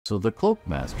So the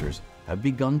Cloakmasters have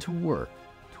begun to work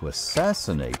to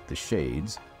assassinate the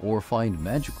Shades or find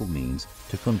magical means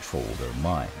to control their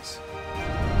minds.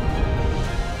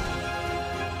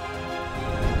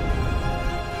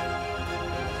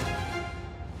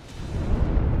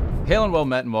 Hail and well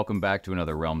met, and welcome back to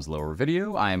another Realmslore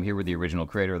video. I am here with the original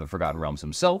creator of the Forgotten Realms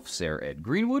himself, Sir Ed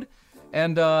Greenwood,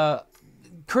 and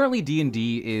currently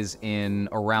D&D is in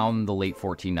around the late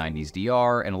 1490s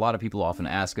DR, and a lot of people often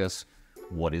ask us,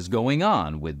 what is going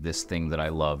on with this thing that I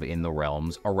love in the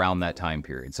realms around that time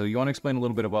period? So you want to explain a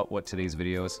little bit about what today's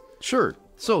video is? Sure.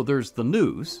 So there's the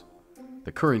news,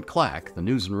 the current clack, the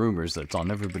news and rumors that's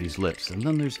on everybody's lips, and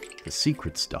then there's the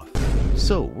secret stuff.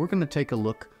 So we're going to take a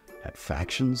look at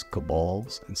factions,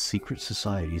 cabals, and secret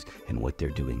societies and what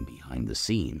they're doing behind the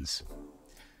scenes.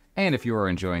 And if you are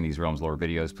enjoying these Realmslore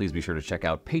videos, please be sure to check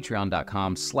out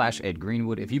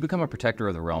patreon.com/EdGreenwood. If you become a protector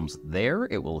of the realms there,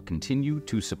 it will continue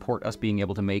to support us being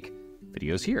able to make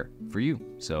videos here for you.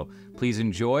 So please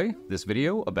enjoy this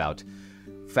video about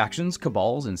factions,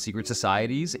 cabals, and secret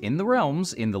societies in the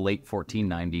realms in the late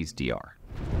 1490s DR.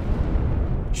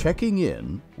 Checking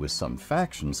in with some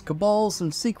factions, cabals,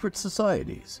 and secret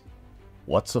societies.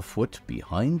 What's afoot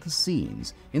behind the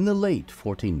scenes in the late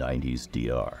 1490s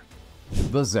DR?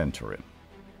 The Zhentarim.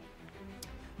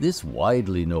 This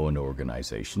widely known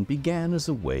organization began as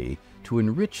a way to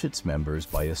enrich its members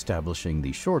by establishing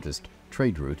the shortest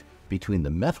trade route between the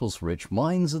metals-rich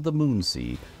mines of the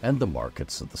Moonsea and the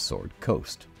markets of the Sword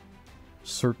Coast.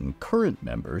 Certain current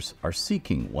members are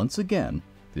seeking once again,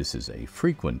 this is a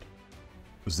frequent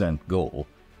Zhent goal,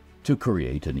 to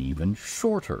create an even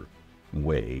shorter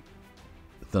way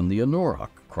than the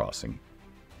Anorok crossing,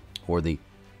 or the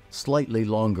slightly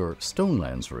longer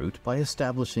Stonelands route by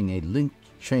establishing a linked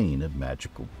chain of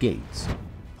magical gates,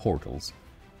 portals,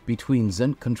 between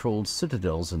Zhent-controlled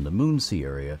citadels in the Moonsea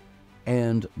area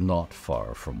and not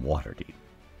far from Waterdeep.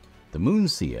 The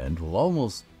Moonsea end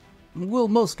will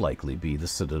most likely be the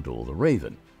Citadel of the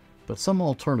Raven, but some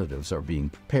alternatives are being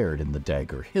prepared in the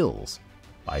Dagger Hills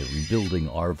by rebuilding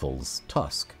Arvel's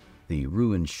Tusk, the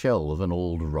ruined shell of an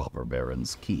old robber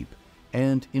baron's keep,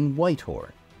 and in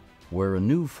Whitehorn, where a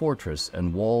new fortress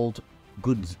and walled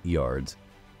goods yards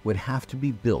would have to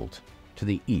be built to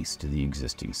the east of the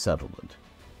existing settlement.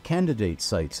 Candidate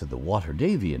sites at the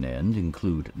Waterdavian end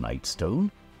include Nightstone,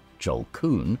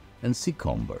 Julkoon, and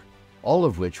Seacomber, all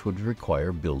of which would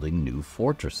require building new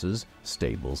fortresses,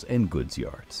 stables, and goods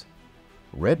yards.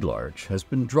 Red Larch has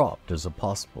been dropped as a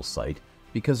possible site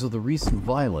because of the recent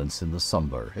violence in the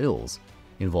Sumbar Hills,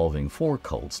 involving 4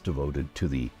 cults devoted to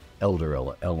the Elder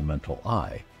Elemental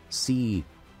Eye, see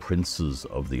Princes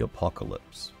of the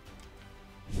Apocalypse.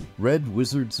 Red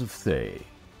Wizards of Thay.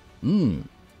 The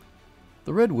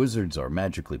Red Wizards are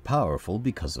magically powerful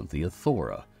because of the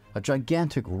Athora, a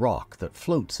gigantic rock that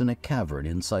floats in a cavern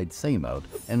inside Thaymount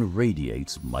and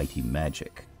radiates mighty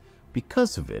magic.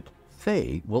 Because of it,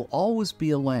 Thay will always be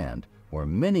a land where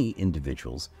many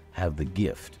individuals have the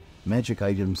gift. Magic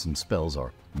items and spells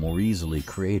are more easily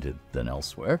created than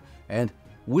elsewhere, and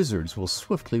wizards will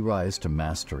swiftly rise to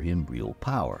mastery and real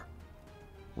power.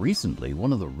 Recently,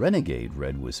 one of the renegade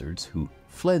Red Wizards who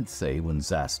fled Thay when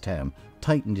Zhentarim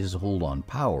tightened his hold on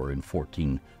power in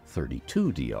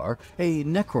 1432 DR, a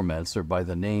necromancer by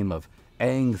the name of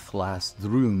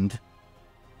Twisted,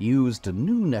 used a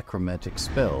new necromantic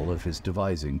spell of his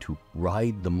devising to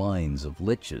ride the minds of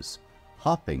liches,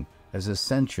 hopping as a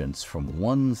sentience from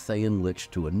one Thayan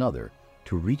lich to another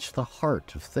to reach the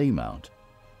heart of Thaymount,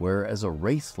 where as a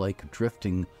wraith-like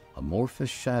drifting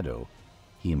amorphous shadow,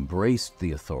 he embraced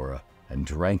the Athora and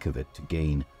drank of it to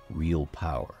gain real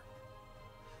power,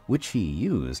 which he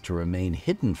used to remain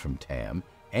hidden from Tam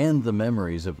and the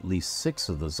memories of at least 6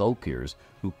 of the Zulkirs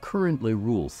who currently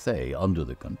rule Thay under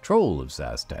the control of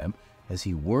Zhentarim, as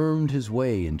he wormed his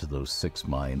way into those 6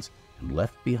 minds and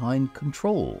left behind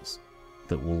controls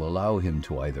that will allow him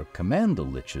to either command the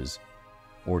liches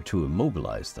or to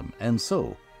immobilize them, and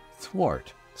so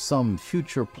thwart some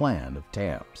future plan of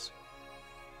Tam's.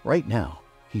 Right now,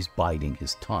 he's biding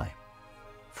his time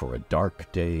for a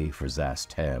dark day for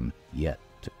Zhentarim yet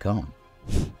to come.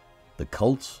 The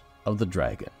Cult of the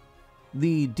Dragon.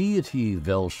 The deity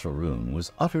Velsharun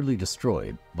was utterly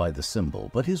destroyed by the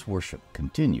symbol, but his worship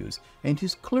continues, and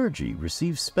his clergy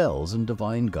receive spells and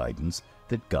divine guidance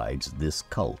that guides this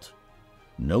cult.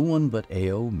 No one but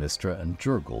Ao, Mistra, and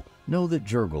Jurgle know that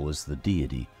Jurgle is the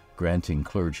deity granting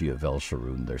clergy of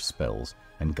Velsharun their spells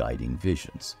and guiding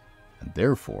visions, and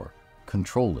therefore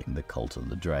controlling the Cult of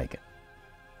the Dragon.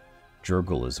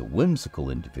 Jurgle is a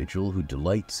whimsical individual who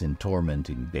delights in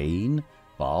tormenting Bane,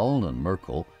 Baal, and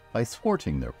Merkel by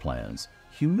thwarting their plans,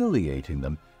 humiliating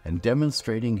them, and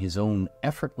demonstrating his own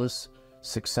effortless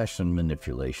succession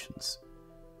manipulations.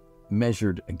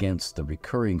 Measured against the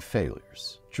recurring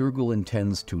failures, Jurgul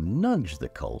intends to nudge the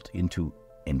cult into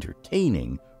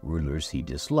entertaining rulers he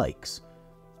dislikes,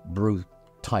 brute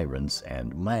tyrants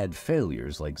and mad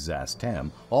failures like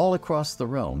Zhentarim all across the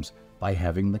realms, by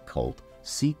having the cult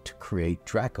seek to create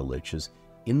Dracoliches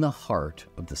in the heart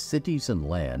of the cities and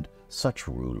land such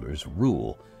rulers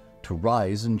rule, to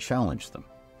rise and challenge them.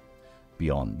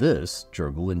 Beyond this,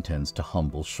 Jurgul intends to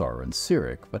humble Shar and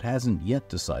Cyric, but hasn't yet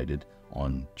decided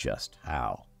on just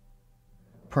how.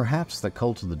 Perhaps the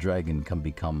Cult of the Dragon can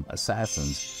become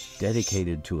assassins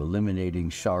dedicated to eliminating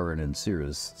Sharan and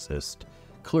Cyricist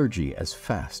clergy as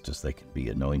fast as they can be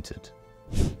anointed.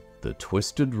 The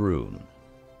Twisted Rune.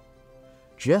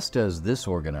 Just as this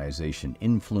organization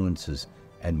influences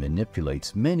and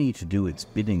manipulates many to do its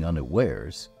bidding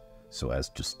unawares, so as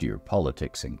to steer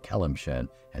politics in Calimshan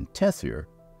and Tethir,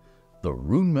 the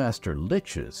Runemaster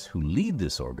Liches who lead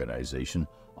this organization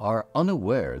are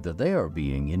unaware that they are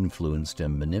being influenced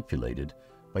and manipulated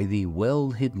by the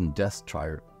well-hidden death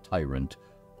tyrant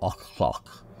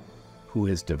Ochlok, who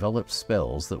has developed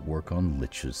spells that work on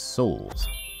Liches' souls.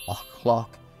 Ochlok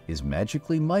is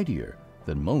magically mightier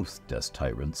than most death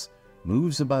tyrants,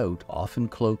 moves about often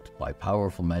cloaked by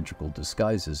powerful magical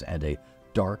disguises and a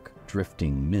dark,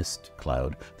 drifting mist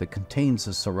cloud that contains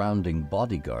a surrounding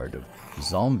bodyguard of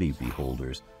zombie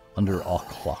beholders under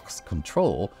Ochlok's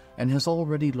control, and has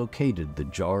already located the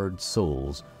jarred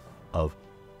souls of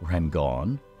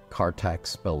Rangon, Kartak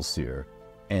Spellseer,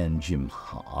 and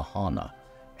Jimahana,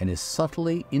 and is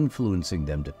subtly influencing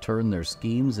them to turn their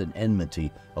schemes and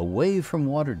enmity away from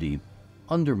Waterdeep,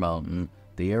 Undermountain,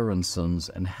 the Aronsons,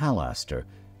 and Halaster,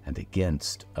 and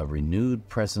against a renewed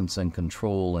presence and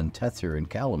control in Tethir and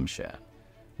Calimshan,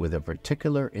 with a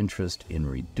particular interest in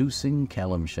reducing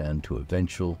Calimshan to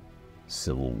eventual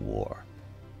civil war.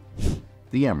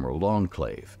 The Emerald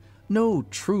Enclave. No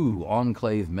true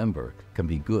Enclave member can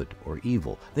be good or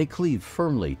evil. They cleave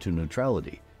firmly to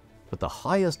neutrality. But the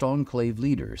highest Enclave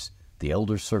leaders, the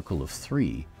Elder Circle of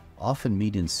Three, often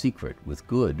meet in secret with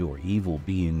good or evil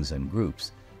beings and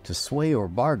groups to sway or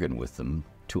bargain with them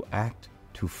to act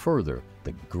to further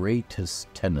the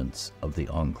greatest tenets of the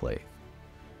Enclave.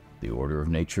 The order of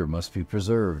nature must be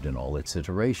preserved in all its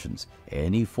iterations.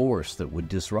 Any force that would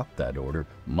disrupt that order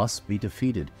must be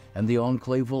defeated, and the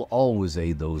Enclave will always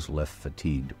aid those left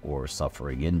fatigued or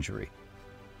suffering injury.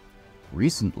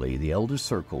 Recently, the Elder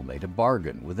Circle made a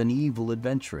bargain with an evil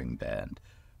adventuring band,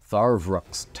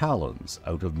 Tharvruk's Talons,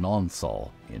 out of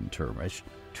Nonthal in Termish,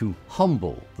 to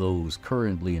humble those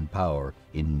currently in power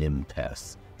in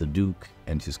Nimteth, the Duke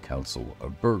and his council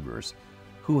of burghers,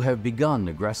 who have begun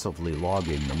aggressively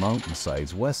logging the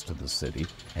mountainsides west of the city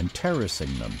and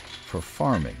terracing them for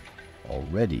farming,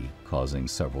 already causing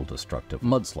several destructive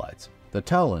mudslides. The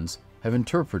Talons have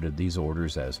interpreted these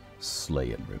orders as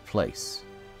slay and replace.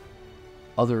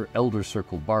 Other Elder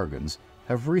Circle bargains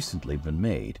have recently been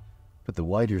made, but the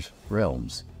wider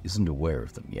realms isn't aware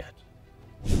of them yet.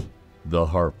 The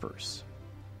Harpers.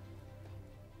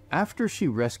 After she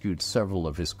rescued several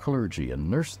of his clergy and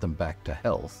nursed them back to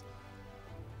health,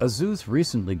 Azuth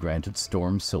recently granted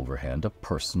Storm Silverhand a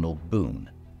personal boon.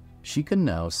 She can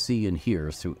now see and hear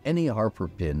through any Harper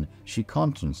pin she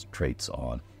concentrates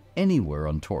on anywhere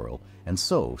on Toril, and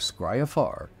so scry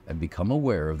afar and become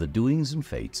aware of the doings and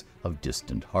fates of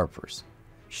distant Harpers.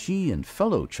 She and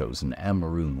fellow chosen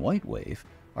Amaroon Whitewave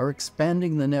are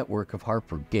expanding the network of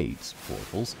Harper Gates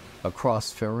portals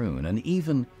across Faerun and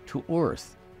even to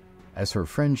Orth, as her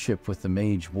friendship with the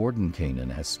mage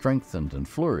Mordenkainen has strengthened and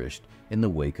flourished in the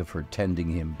wake of her tending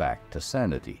him back to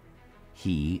sanity.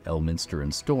 He, Elminster,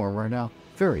 and Storm are now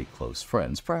very close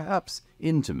friends, perhaps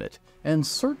intimate, and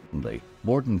certainly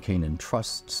Mordenkainen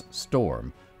trusts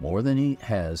Storm more than he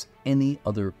has any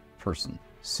other person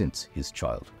since his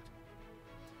childhood.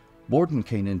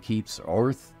 Mordenkainen keeps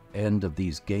Orth end of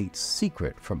these gates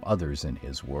secret from others in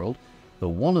his world, though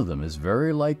one of them is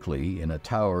very likely in a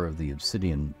tower of the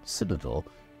Obsidian Citadel,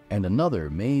 and another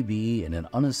may be in an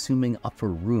unassuming upper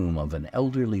room of an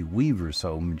elderly weaver's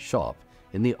home and shop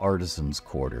in the Artisan's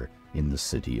Quarter in the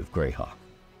city of Greyhawk.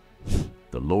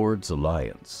 The Lord's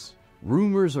Alliance.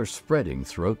 Rumors are spreading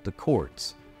throughout the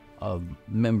courts of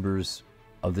members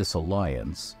of this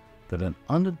alliance that an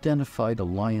unidentified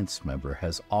alliance member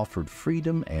has offered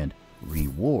freedom and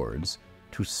rewards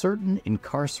to certain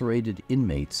incarcerated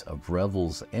inmates of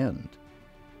Revel's End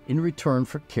in return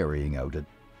for carrying out a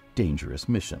dangerous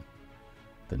mission.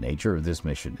 The nature of this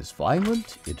mission is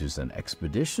violent, it is an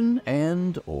expedition,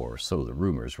 and, or so the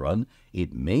rumors run,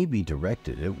 it may be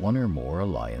directed at one or more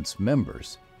Alliance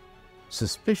members.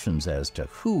 suspicions as to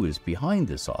who is behind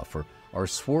this offer are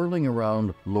swirling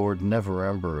around Lord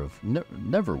Neverember of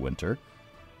Neverwinter,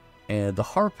 and the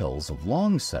Harpels of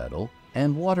Longsaddle,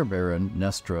 and Water Baron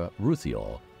Nestra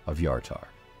Ruthiol of Yartar.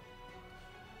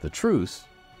 The truth,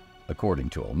 according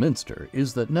to Elminster,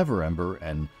 is that Neverember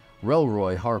and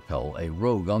Relroy Harpel, a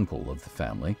rogue uncle of the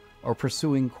family, are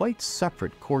pursuing quite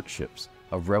separate courtships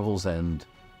of rebels and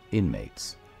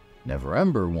inmates.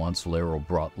 Neverember wants Laeral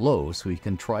brought low so he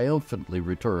can triumphantly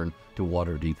return to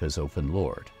Waterdeep as open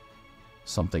lord.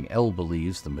 Something El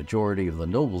believes the majority of the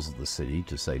nobles of the city,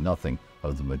 to say nothing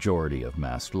of the majority of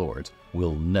masked lords,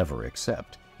 will never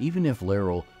accept, even if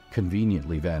Laeral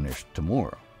conveniently vanished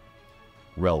tomorrow.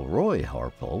 Relroy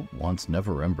Harpel wants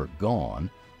Neverember gone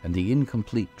and the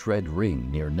incomplete Dread Ring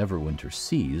near Neverwinter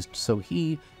seized so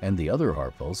he and the other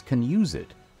Harpels can use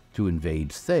it to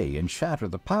invade Thay and shatter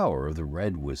the power of the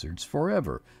Red Wizards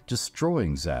forever,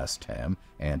 destroying Zastam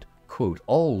and, quote,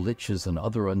 all liches and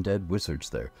other undead wizards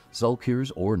there,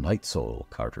 Zulkirs or Night Soul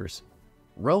Carters.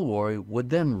 Relroy would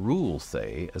then rule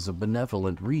Thay as a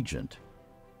benevolent regent,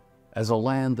 as a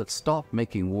land that stopped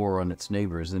making war on its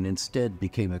neighbors and instead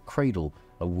became a cradle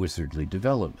of wizardly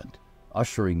development,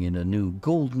 ushering in a new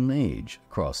golden age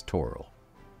across Toril.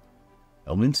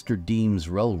 Elminster deems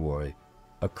Relroy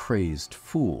a crazed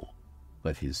fool,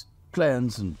 but his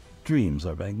plans and dreams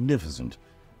are magnificent,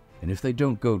 and if they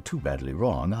don't go too badly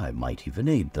wrong, I might even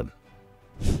aid them.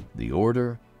 The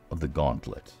Order of the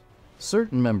Gauntlet.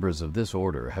 Certain members of this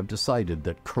order have decided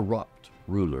that corrupt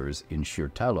rulers in Shir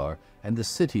Talar and the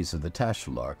cities of the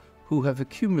Tashalar, who have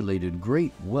accumulated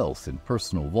great wealth in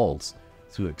personal vaults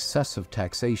through excessive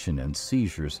taxation and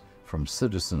seizures from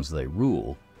citizens they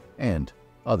rule, and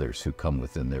others who come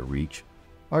within their reach,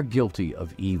 are guilty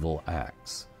of evil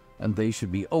acts, and they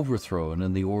should be overthrown,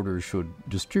 and the order should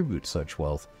distribute such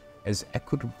wealth as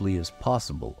equitably as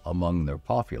possible among their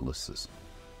populaces,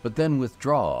 but then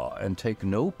withdraw and take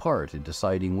no part in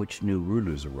deciding which new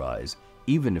rulers arise,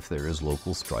 even if there is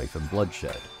local strife and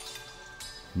bloodshed.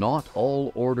 Not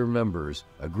all order members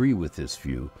agree with this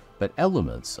view, but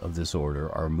elements of this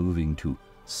order are moving to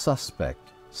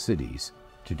suspect cities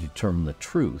to determine the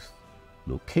truth,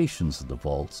 locations of the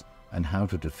vaults, and how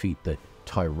to defeat the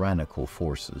tyrannical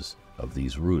forces of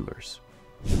these rulers.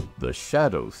 The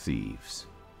Shadow Thieves.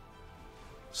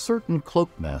 Certain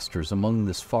cloakmasters among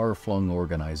this far-flung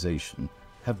organization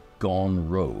have gone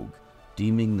rogue,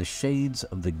 deeming the shades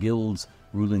of the guild's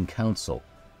ruling council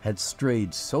had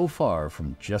strayed so far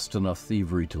from just enough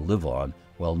thievery to live on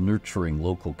while nurturing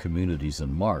local communities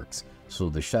and marks so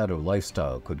the shadow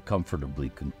lifestyle could comfortably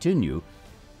continue,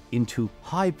 into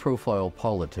high-profile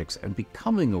politics and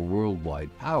becoming a worldwide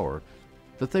power,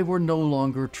 that they were no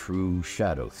longer true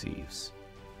shadow thieves.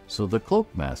 So the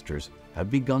cloakmasters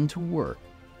have begun to work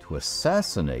to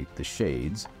assassinate the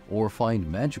shades or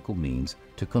find magical means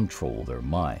to control their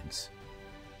minds.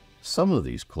 Some of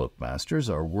these cloakmasters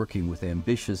are working with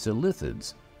ambitious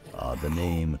illithids. The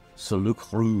name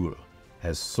Sulukrul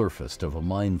has surfaced of a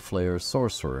mind flayer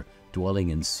sorcerer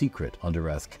dwelling in secret under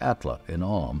Athkatla in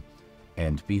Alm,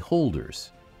 and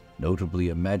beholders, notably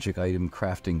a magic item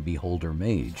crafting beholder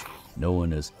mage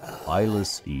known as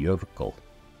Eyeless Yurkul,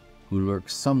 who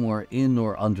lurks somewhere in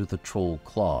or under the Troll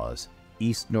Claws,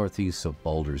 east-northeast of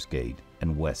Baldur's Gate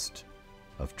and west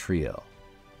of Triel.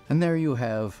 And there you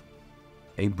have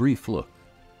a brief look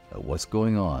at what's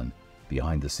going on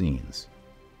behind the scenes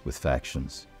with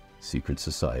factions, secret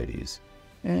societies,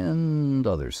 and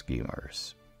other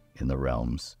schemers in the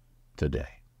realms today.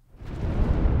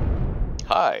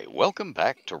 Hi, welcome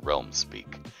back to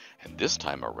Realmspeak, and this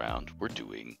time around we're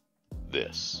doing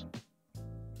this.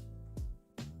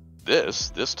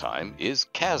 This time is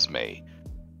Chasme.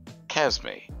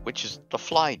 Chasme, which is the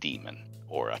fly demon,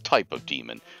 or a type of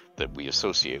demon that we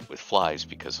associate with flies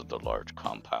because of the large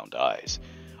compound eyes.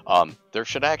 There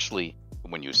should actually,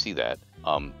 when you see that,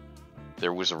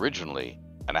 there was originally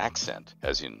an accent,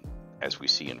 as we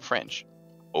see in French,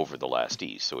 over the last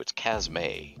E, so it's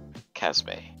Chasme.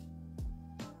 Chasme.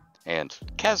 And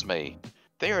Chasme,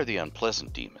 they are the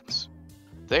unpleasant demons.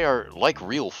 They are like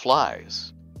real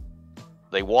flies.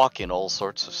 They walk in all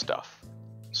sorts of stuff,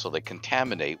 so they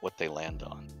contaminate what they land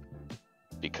on,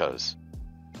 because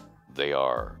they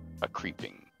are a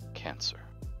creeping cancer.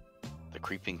 The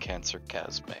creeping cancer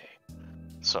Chasme.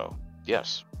 So,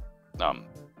 yes,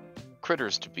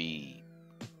 critters to be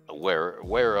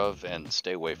aware of and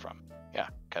stay away from. Yeah,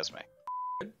 Chasme.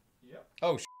 Yep.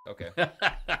 Oh, okay.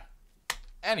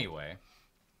 Anyway,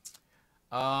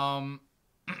 hail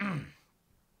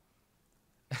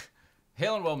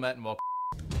and well met and welcome